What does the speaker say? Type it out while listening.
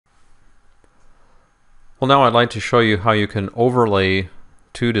Well, now I'd like to show you how you can overlay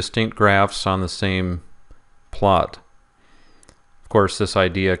two distinct graphs on the same plot. Of course, this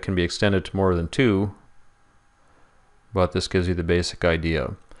idea can be extended to more than two, but this gives you the basic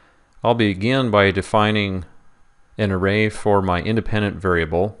idea. I'll begin by defining an array for my independent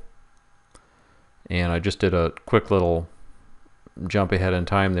variable, and I just did a quick little jump ahead in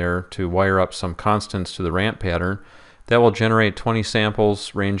time there to wire up some constants to the ramp pattern that will generate 20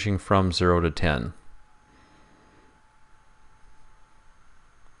 samples ranging from 0 to 10.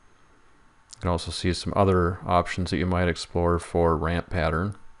 You can also see some other options that you might explore for ramp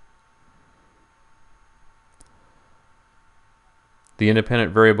pattern. The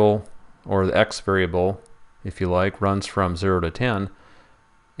independent variable, or the x variable, if you like, runs from 0 to 10,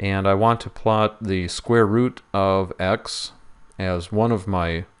 and I want to plot the square root of x as one of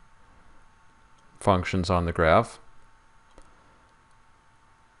my functions on the graph.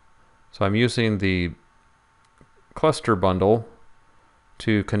 So I'm using the cluster bundle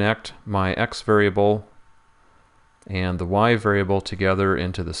to connect my x variable and the y variable together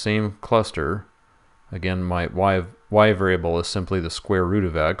into the same cluster. Again, my y variable is simply the square root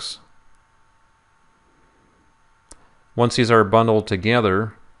of x. Once these are bundled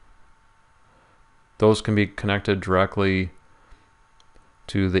together, those can be connected directly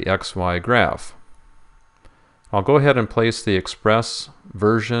to the xy graph. I'll go ahead and place the express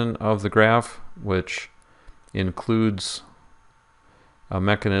version of the graph, which includes a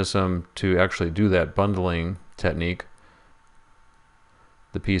mechanism to actually do that bundling technique.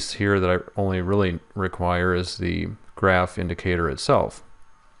 The piece here that I only really require is the graph indicator itself.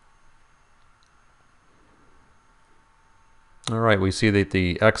 Alright, we see that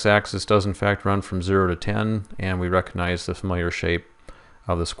the x-axis does in fact run from 0 to 10, and we recognize the familiar shape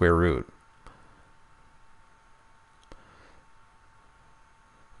of the square root.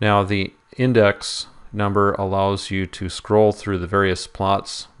 Now the index number allows you to scroll through the various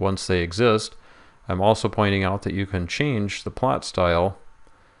plots once they exist. I'm also pointing out that you can change the plot style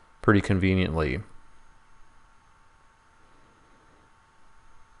pretty conveniently.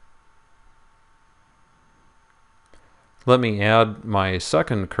 Let me add my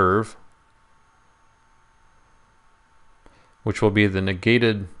second curve, which will be the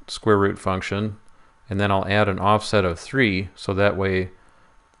negated square root function, and then I'll add an offset of 3, so that way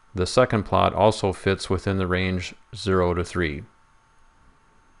the second plot also fits within the range 0 to 3.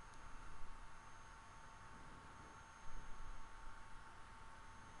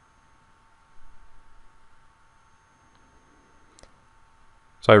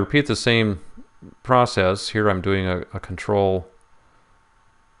 So I repeat the same process. Here I'm doing a control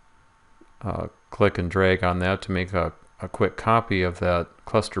click and drag on that to make a quick copy of that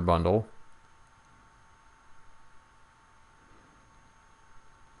cluster bundle.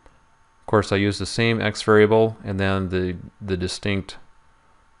 Of course, I use the same x variable and then the distinct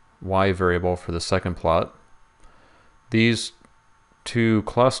y variable for the second plot. These two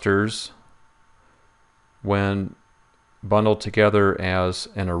clusters, when bundled together as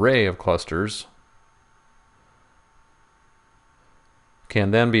an array of clusters,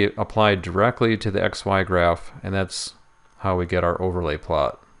 can then be applied directly to the xy graph, and that's how we get our overlay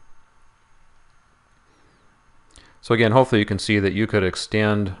plot. So again, hopefully you can see that you could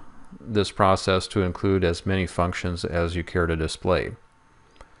extend this process to include as many functions as you care to display.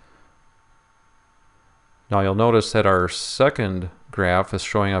 Now you'll notice that our second graph is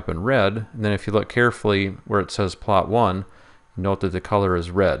showing up in red, and then if you look carefully where it says plot 1, note that the color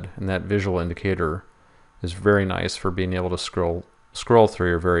is red, and that visual indicator is very nice for being able to scroll through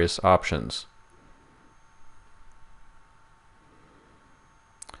your various options.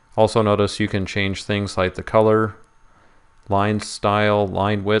 Also notice you can change things like the color, line style,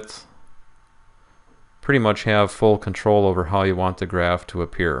 line width. Pretty much have full control over how you want the graph to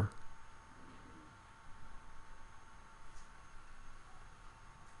appear.